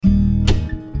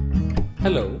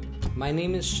Hello, my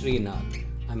name is Srinath.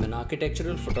 I'm an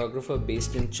architectural photographer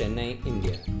based in Chennai,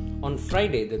 India. On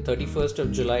Friday, the 31st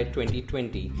of July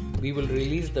 2020, we will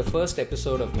release the first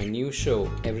episode of my new show,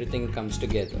 Everything Comes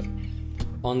Together.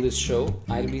 On this show,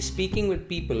 I'll be speaking with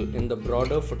people in the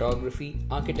broader photography,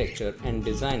 architecture, and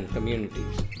design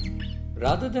communities.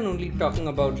 Rather than only talking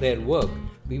about their work,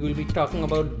 we will be talking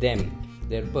about them,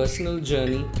 their personal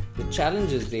journey, the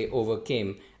challenges they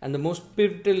overcame, and the most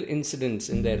pivotal incidents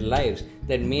in their lives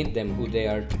that made them who they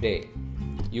are today.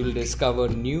 You'll discover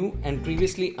new and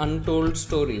previously untold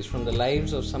stories from the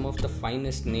lives of some of the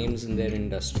finest names in their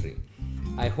industry.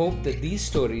 I hope that these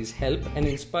stories help and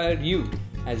inspire you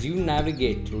as you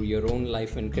navigate through your own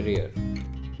life and career.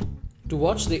 To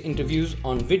watch the interviews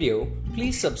on video,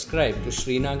 please subscribe to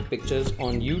Srinath Pictures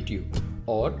on YouTube,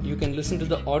 or you can listen to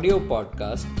the audio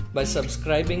podcast by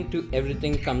subscribing to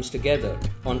Everything Comes Together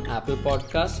on Apple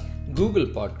Podcasts, Google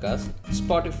Podcasts,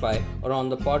 Spotify, or on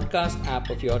the podcast app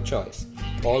of your choice.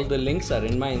 All the links are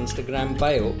in my Instagram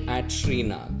bio at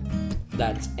Sreenag.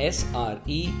 That's SREENAG.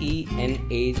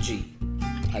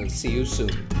 I'll see you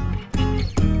soon.